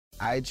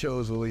I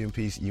chose William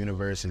Peace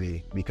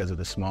University because of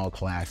the small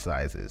class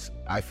sizes.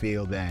 I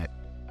feel that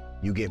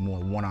you get more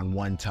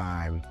one-on-one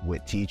time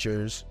with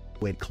teachers.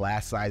 With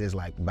class sizes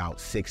like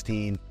about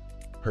 16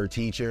 per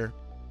teacher,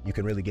 you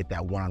can really get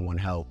that one-on-one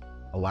help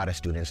a lot of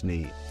students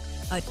need.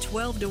 A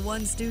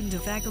 12-to-1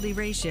 student-to-faculty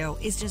ratio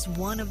is just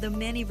one of the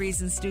many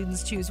reasons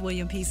students choose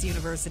William Peace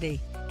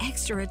University.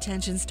 Extra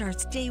attention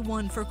starts day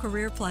one for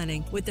career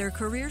planning with their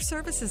Career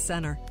Services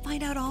Center.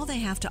 Find out all they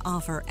have to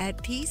offer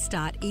at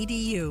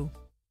peace.edu.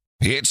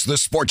 It's the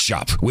Sports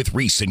Shop with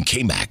Reese and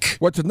Kmac.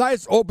 Well,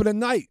 tonight's opening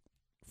night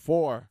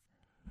for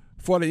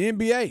the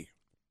NBA.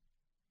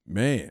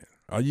 Man,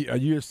 are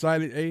you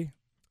excited, A?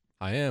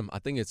 I am. I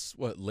think it's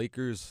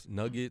Lakers,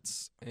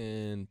 Nuggets,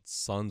 and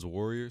Suns,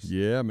 Warriors.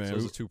 Yeah, man. So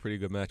those are two pretty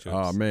good matchups.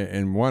 Oh, man.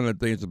 And one of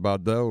the things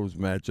about those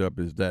matchups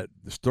is that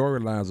the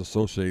storylines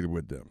associated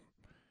with them.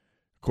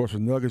 Of course, the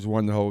Nuggets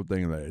won the whole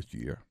thing last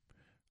year.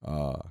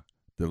 The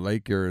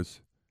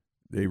Lakers,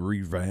 they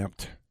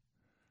revamped.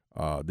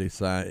 They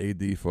signed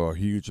AD for a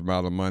huge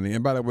amount of money.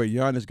 And by the way,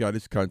 Giannis got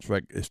his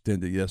contract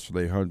extended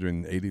yesterday,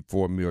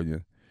 $184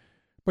 million.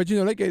 But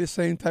they gave the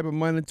same type of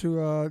money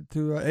to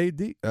AD.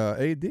 They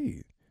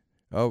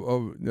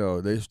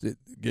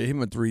gave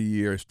him a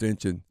 3-year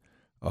extension,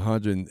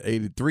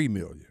 $183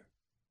 million.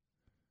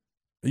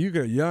 You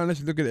got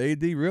Giannis, look at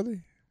AD,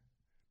 really?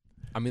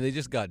 I mean, they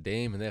just got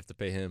Dame, and they have to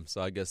pay him.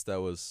 So I guess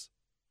that was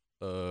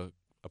a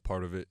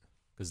part of it.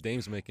 Because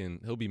Dame's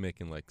he'll be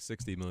making like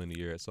 $60 million a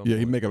year at some point. Yeah,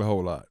 he's making a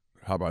whole lot.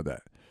 How about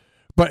that?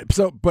 But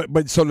so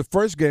the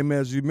first game,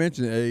 as you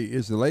mentioned,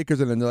 is the Lakers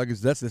and the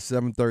Nuggets. That's at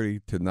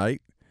 7:30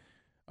 tonight.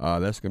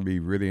 That's going to be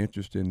really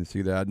interesting to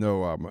see that. I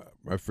know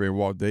my friend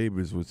Walt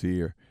Davis was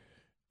here,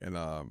 and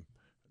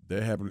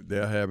they're having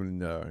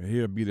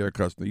he'll be there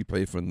because he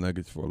played for the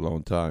Nuggets for a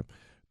long time.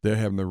 They're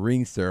having a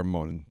ring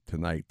ceremony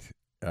tonight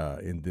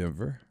in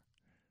Denver,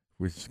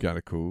 which is kind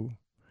of cool,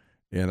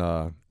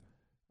 and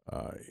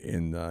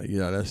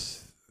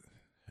that's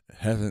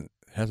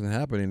hasn't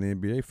happened in the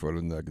NBA for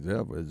the Nuggets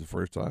ever. It's the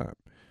first time,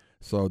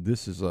 so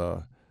this is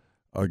a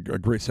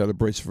great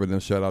celebration for them.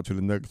 Shout out to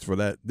the Nuggets for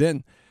that.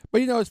 Then.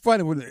 But, it's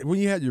funny, when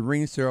you had your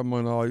ring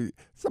ceremony,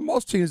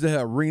 most teams that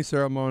have ring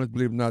ceremonies,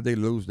 believe it or not, they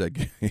lose that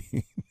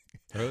game.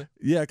 Really?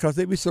 Yeah, because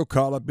they be so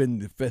caught up in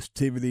the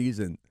festivities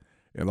and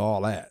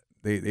all that.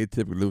 They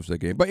typically lose that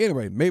game. But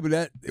anyway, maybe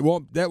that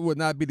would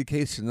not be the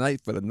case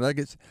tonight for the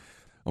Nuggets.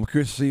 I'm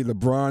curious to see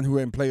LeBron, who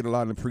hadn't played a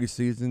lot in the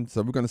preseason.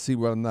 So we're going to see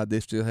whether or not they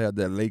still have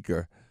that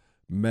Laker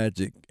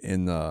magic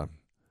in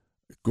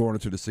going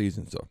into the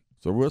season. So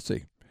we'll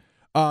see.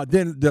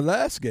 Then the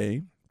last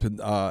game,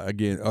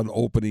 again, an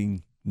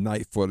opening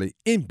night for the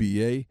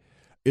NBA.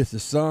 It's the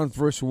Suns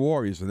versus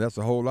Warriors, and that's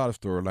a whole lot of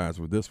storylines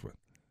with this one.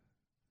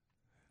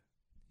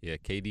 Yeah,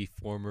 KD,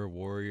 former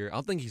Warrior. I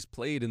don't think he's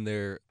played in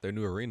their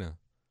new arena.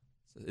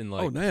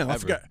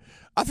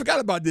 I forgot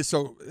about this.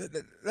 So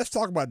let's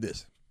talk about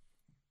this.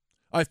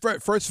 All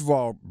right, first of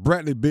all,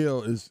 Bradley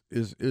Beal is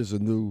a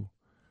new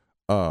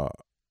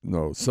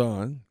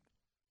son.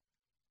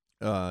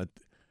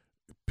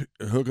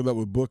 Hooking up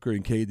with Booker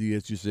and KD,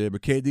 as you said,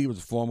 but KD was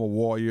a former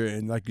Warrior,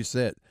 and like you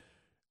said,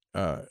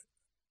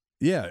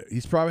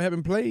 he's probably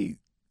haven't played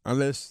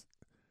unless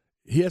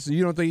he has.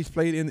 You don't think he's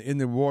played in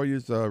the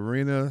Warriors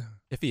arena?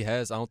 If he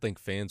has, I don't think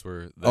fans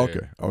were there.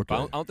 Okay. But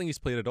I don't think he's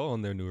played at all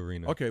in their new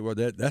arena. Okay, well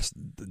that'd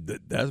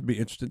be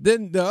interesting.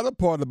 Then the other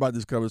part about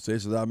this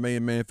conversation is our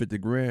main man,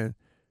 $50,000,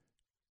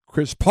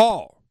 Chris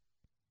Paul,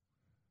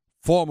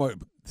 former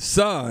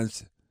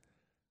Suns.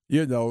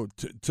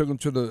 Took him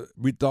to the.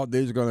 We thought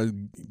they was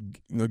going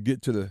to,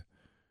 get to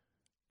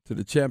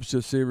the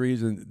championship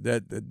series, and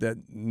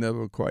that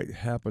never quite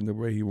happened the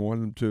way he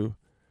wanted them to.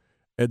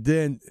 And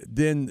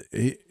then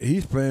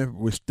he's playing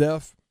with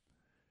Steph,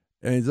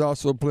 and he's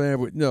also playing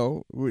with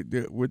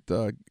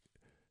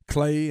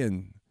Clay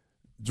and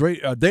Dre.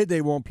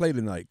 They won't play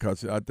tonight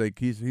because I think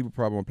he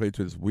probably won't play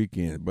till this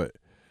weekend. But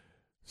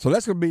so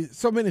that's going to be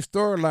so many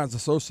storylines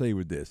associated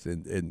with this,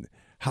 and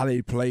how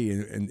they play,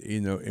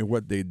 and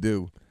what they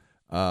do.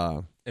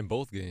 In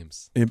both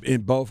games.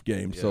 In both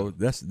games. Yeah. So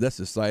that's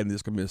exciting.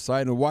 It's going to be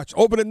exciting to watch.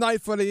 Opening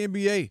night for the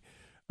NBA.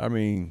 I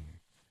mean,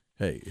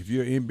 hey, if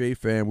you're an NBA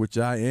fan, which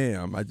I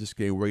am, I just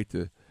can't wait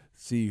to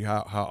see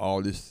how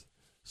all this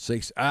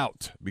shakes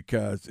out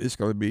because it's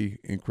going to be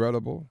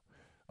incredible.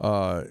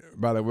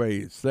 By the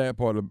way, sad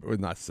part of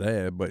not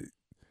sad, but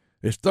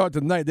it starts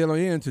tonight. They don't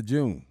end until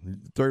June,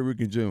 the third week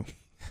in June.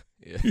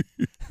 Yeah.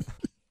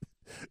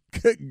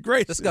 Good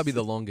gracious. This got to be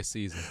the longest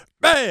season.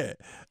 Man.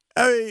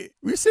 I mean,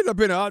 we sitting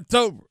up in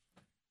October.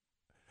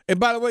 And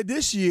by the way,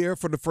 this year,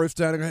 for the first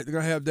time, they're going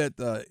to have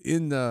that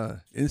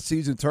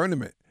in-season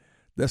tournament.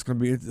 That's going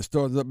to be it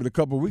starts up in a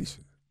couple of weeks.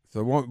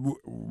 So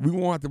we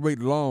won't have to wait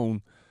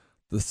long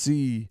to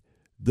see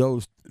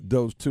those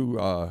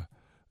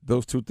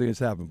two things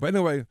happen. But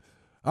anyway,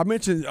 I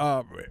mentioned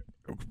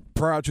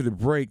prior to the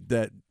break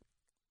that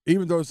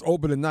even though it's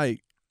open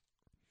tonight,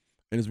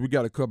 and as we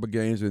got a couple of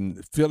games, and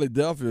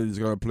Phildaldephia is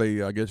going to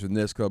play, I guess, the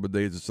next couple of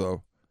days or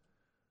so.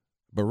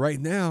 But right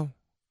now,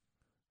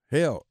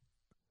 hell,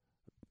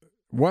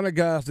 one of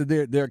the guys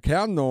that they're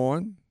counting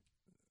on,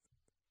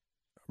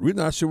 we're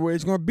not sure where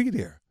he's going to be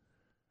there.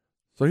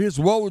 So here's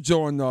Woj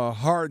on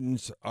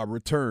Harden's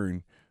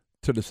return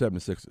to the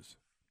 76ers.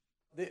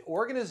 The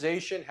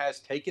organization has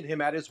taken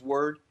him at his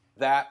word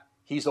that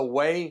he's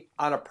away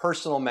on a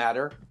personal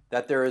matter,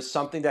 that there is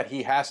something that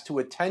he has to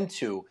attend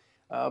to.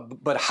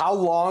 But how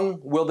long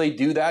will they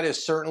do that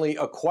is certainly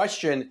a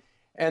question.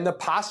 And the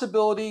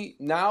possibility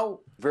now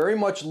very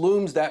much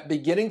looms that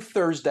beginning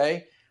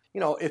Thursday,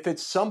 if at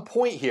some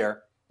point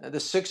here the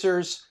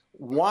Sixers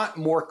want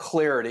more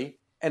clarity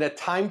and a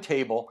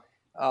timetable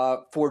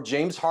for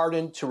James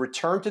Harden to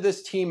return to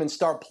this team and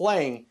start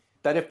playing,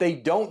 that if they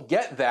don't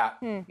get that,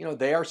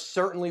 they are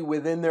certainly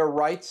within their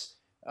rights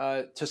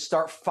to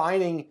start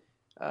fining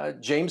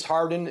James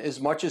Harden as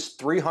much as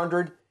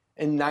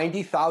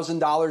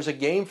 $390,000 a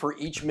game for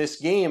each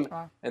missed game.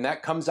 Wow. And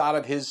that comes out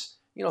of his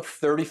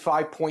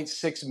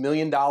 $35.6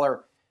 million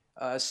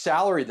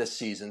salary this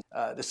season.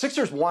 The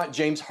Sixers want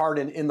James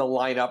Harden in the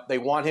lineup. They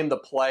want him to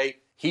play.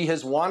 He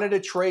has wanted a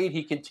trade.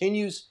 He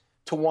continues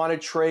to want a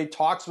trade.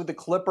 Talks with the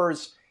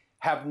Clippers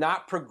have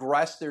not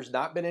progressed. There's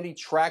not been any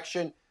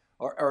traction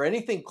or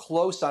anything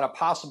close on a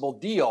possible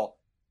deal.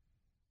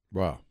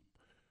 Wow.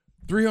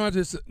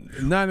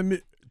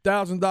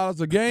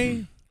 $390,000 a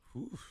game?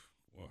 Oof.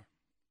 Boy.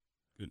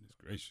 Goodness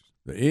gracious.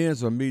 The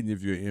ends are meeting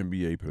if you're an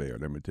NBA player,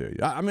 let me tell you.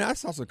 I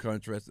saw some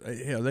contrasts.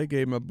 Hell, they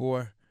gave my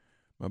boy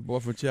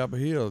from Chapel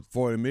Hill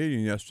 $40 million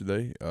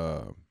yesterday.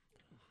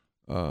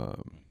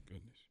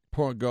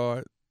 Point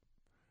guard,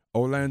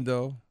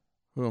 Orlando.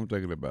 Who I'm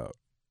thinking about?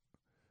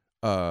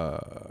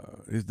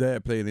 His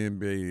dad played in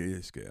the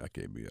NBA. I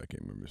can't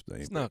remember his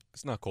name.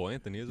 It's not Cole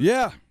Anthony, is it?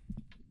 Yeah.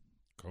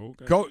 Cole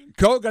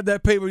got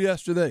that paper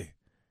yesterday.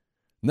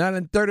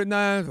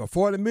 939 or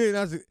 $40 million.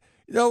 I said,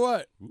 you know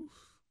what? Oof.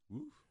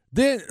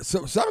 Then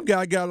some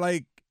guy got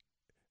like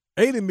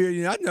 $80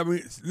 million. I never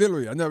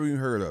even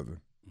heard of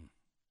him.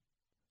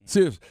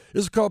 Seriously,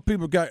 it's a couple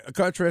people got a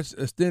contract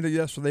extended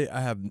yesterday.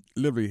 I have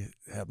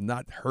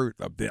not heard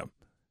of them.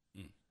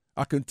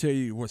 I can tell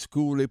you what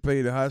school they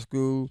played in high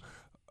school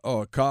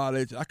or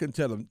college. I can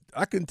tell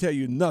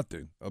you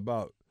nothing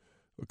about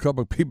a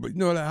couple of people. You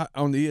know,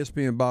 on the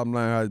ESPN bottom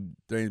line, how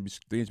things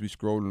be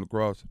scrolling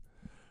across.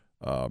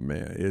 Oh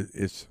man,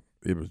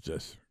 it was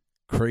just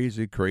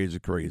crazy.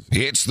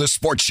 It's the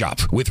Sports Shop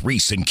with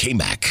Reese and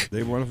Kmac.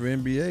 They won for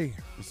NBA.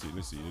 Let's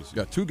see.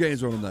 Got 2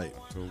 games on tonight.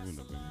 October,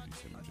 November,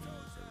 December,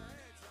 January, February,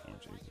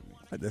 March, April, May. I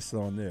like that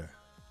song there.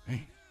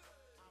 Hey,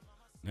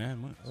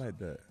 9 months. I like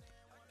that.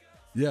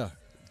 Yeah,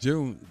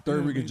 June,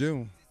 third week of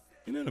June.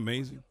 Isn't that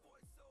amazing?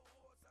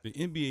 The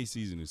NBA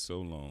season is so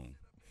long.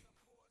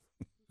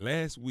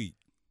 Last week,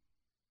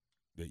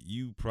 that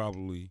you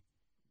probably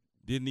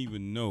didn't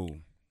even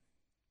know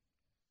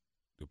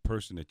the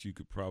person that you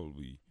could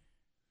probably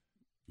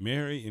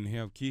marry and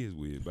have kids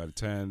with by the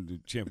time the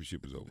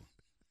championship is over.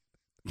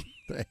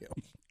 Damn.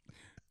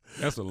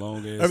 That's a long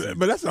ass season.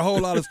 But that's a whole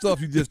lot of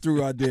stuff you just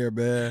threw out there,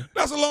 man.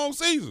 That's a long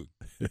season.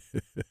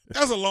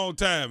 That's a long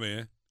time,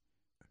 man.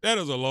 That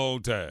is a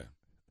long time.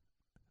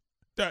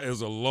 That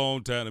is a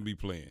long time to be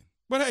playing.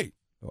 But hey,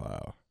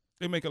 wow,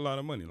 they make a lot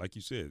of money, like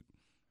you said.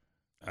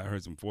 I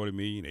heard some $40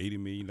 million, $80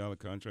 million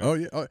contract. Oh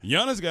yeah,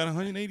 Giannis got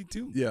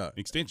 182. Yeah,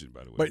 extension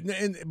by the way.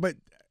 But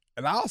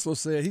I also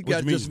said he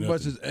got just as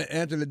much as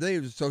Anthony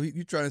Davis. So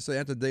you trying to say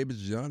Anthony Davis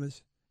is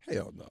Giannis?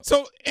 Hell no.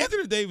 So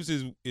Anthony Davis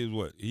is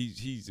what?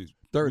 He's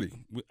 30.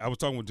 I was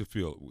talking with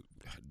Phil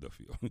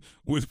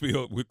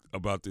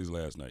about this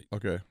last night.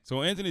 Okay.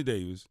 So Anthony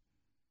Davis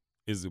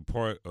is a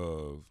part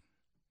of.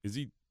 Is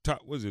he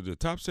top? Was it the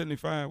top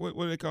 75? What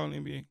do they call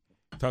in the NBA?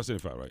 Top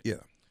 75, right? Yeah.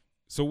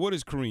 So what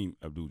is Kareem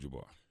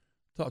Abdul-Jabbar?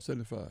 Top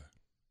 75.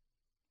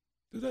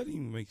 Does that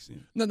even make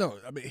sense? No.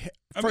 I mean,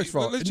 first of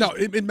all,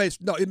 it makes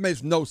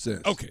no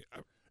sense. Okay.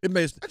 It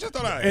makes. I just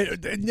thought I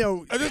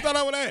just thought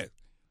I would ask.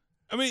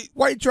 I mean,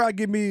 why you try to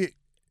give me?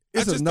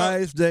 It's a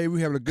nice day.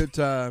 We having a good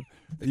time,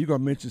 and you're gonna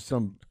mention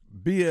some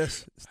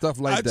BS stuff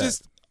like that.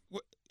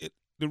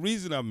 The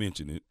reason I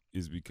mention it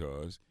is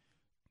because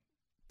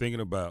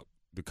thinking about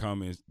the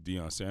comments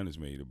Deion Sanders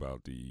made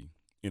about the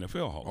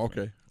NFL Hall of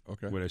Fame.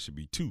 Okay. Where there should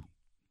be 2.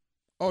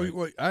 Oh, right?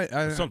 wait, I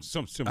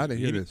didn't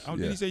hear this. Did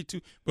he say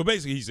 2? But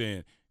basically, he's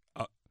saying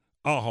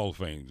all Hall of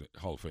Famers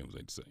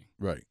ain't the same.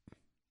 Right.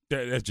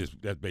 That's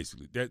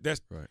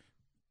right.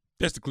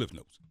 That's the Cliff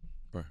Notes.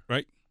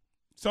 Right.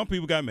 Some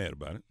people got mad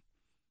about it.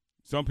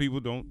 Some people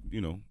don't.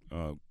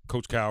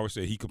 Coach Cowher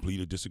said he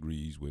completely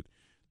disagrees with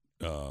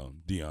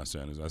Deion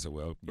Sanders. I said,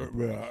 well,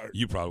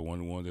 you probably one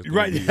of the ones that's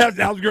right.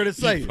 I was going to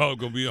say you're probably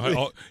gonna be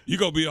you're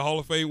gonna be a Hall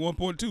of Fame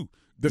 1.2.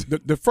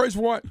 The first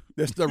one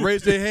that's to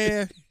raise their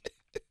hand.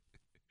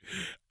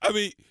 I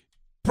mean,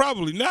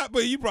 probably not,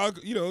 but you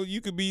probably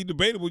you could be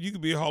debatable. You could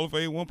be a Hall of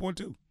Fame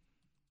 1.2.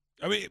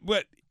 I mean,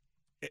 but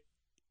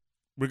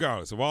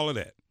regardless of all of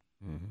that,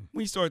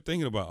 when you start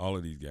thinking about all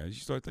of these guys,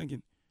 you start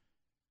thinking,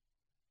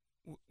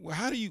 well,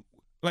 how do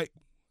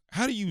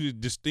you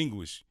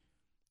distinguish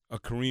a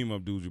Kareem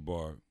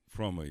Abdul-Jabbar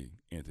from a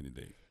Anthony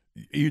Davis?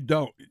 You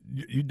don't.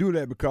 You do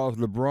that because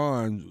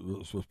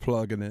LeBron was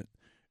plugging it.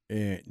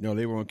 And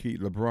they want to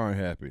keep LeBron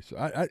happy. So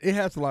it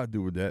has a lot to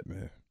do with that,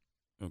 man.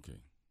 Okay.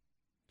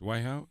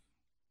 Dwight Howard?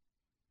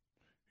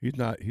 He's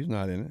not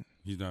in it.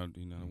 He's not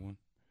one.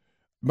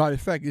 Matter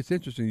of fact, it's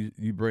interesting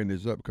you bring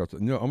this up because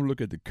I'm gonna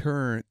look at the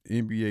current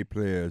NBA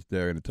players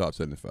that are in the top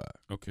 75.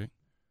 Okay.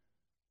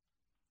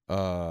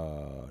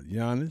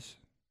 Giannis.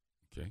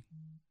 Okay.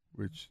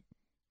 Which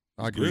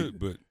I agree. Good,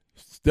 but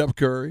Steph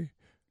Curry.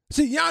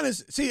 See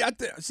Giannis.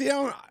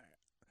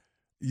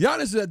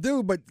 Giannis is a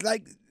dude, but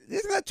like,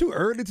 isn't that too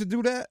early to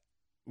do that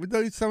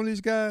with some of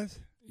these guys?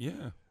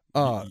 Yeah.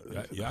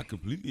 Yeah, I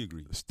completely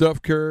agree.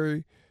 Steph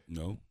Curry.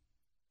 No.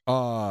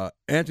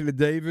 Anthony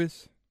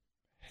Davis.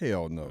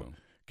 Hell no.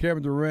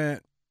 Kevin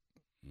Durant.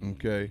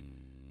 Okay.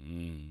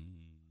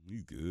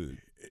 He's good.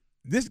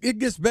 It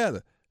gets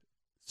better.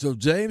 So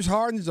James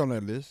Harden's on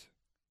that list.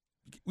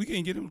 We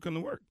can't get him to come to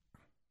work.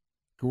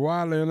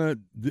 Kawhi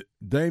Leonard,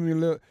 Damian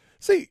Lillard.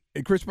 See,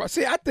 and Chris Paul.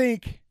 See, I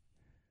think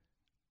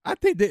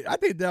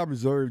they'll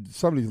reserve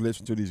some of these lists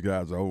until these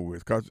guys are over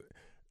with. Because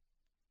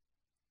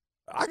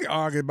I can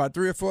argue about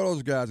 3 or 4 of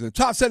those guys in the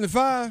top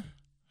 75.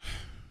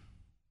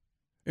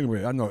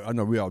 Anyway, I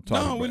know we all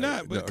talking. No, we're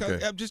about not. But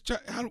okay. I'm just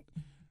trying.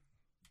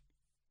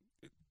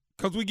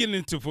 Because we're getting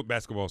into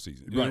basketball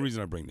season. That's the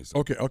reason I bring this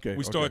up. Okay.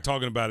 We start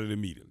talking about it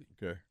immediately.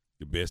 Okay.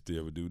 The best to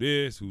ever do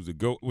this. Who's the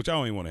GOAT? Which I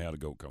don't even want to have a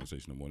GOAT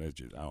conversation no more. That's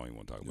just I don't even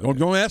want to talk about that.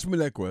 Don't ask me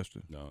that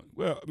question. No.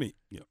 Well, I mean,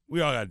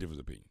 we all got a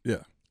different opinion.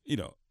 Yeah.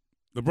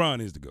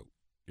 LeBron is the GOAT.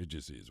 It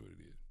just is what it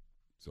is.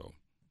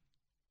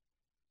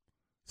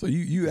 So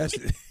you asked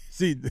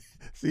see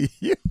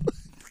you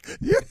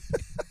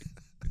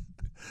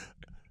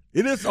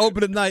it is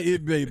open tonight,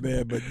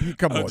 man, but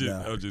come on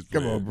now.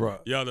 Come on, bro.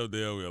 Y'all know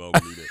damn well I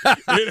don't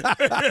believe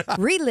that.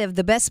 Relive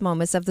the best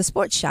moments of the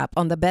Sports Shop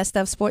on the Best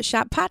of Sports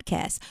Shop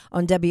podcast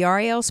on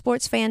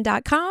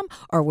WRLSportsFan.com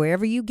or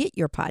wherever you get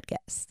your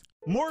podcasts.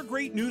 More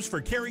great news for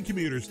Cary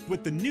commuters.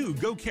 With the new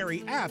Go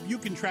Cary app, you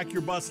can track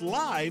your bus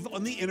live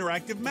on the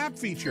interactive map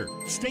feature.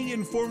 Stay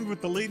informed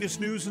with the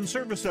latest news and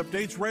service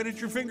updates right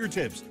at your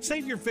fingertips.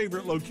 Save your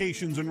favorite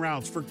locations and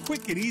routes for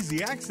quick and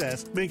easy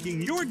access,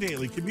 making your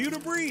daily commute a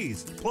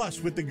breeze.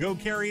 Plus, with the Go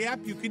Cary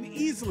app, you can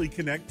easily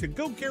connect to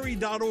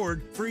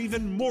gocary.org for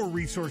even more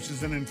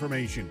resources and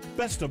information.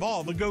 Best of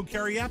all, the Go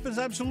Cary app is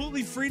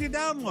absolutely free to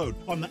download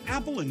on the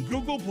Apple and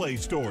Google Play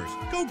stores.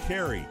 Go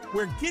Cary,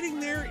 where getting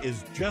there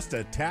is just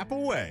a tap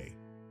away.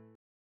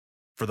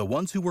 For the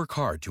ones who work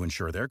hard to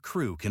ensure their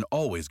crew can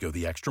always go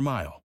the extra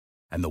mile,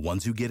 and the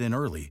ones who get in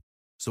early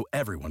so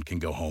everyone can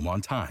go home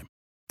on time,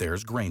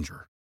 there's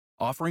Grainger,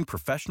 offering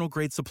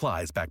professional-grade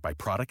supplies backed by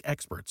product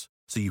experts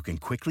so you can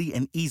quickly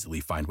and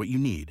easily find what you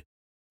need.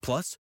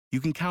 Plus,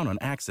 you can count on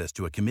access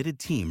to a committed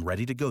team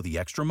ready to go the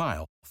extra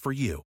mile for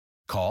you.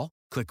 Call,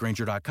 click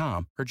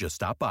Grainger.com, or just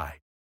stop by.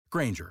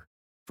 Grainger,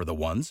 for the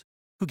ones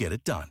who get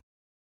it done.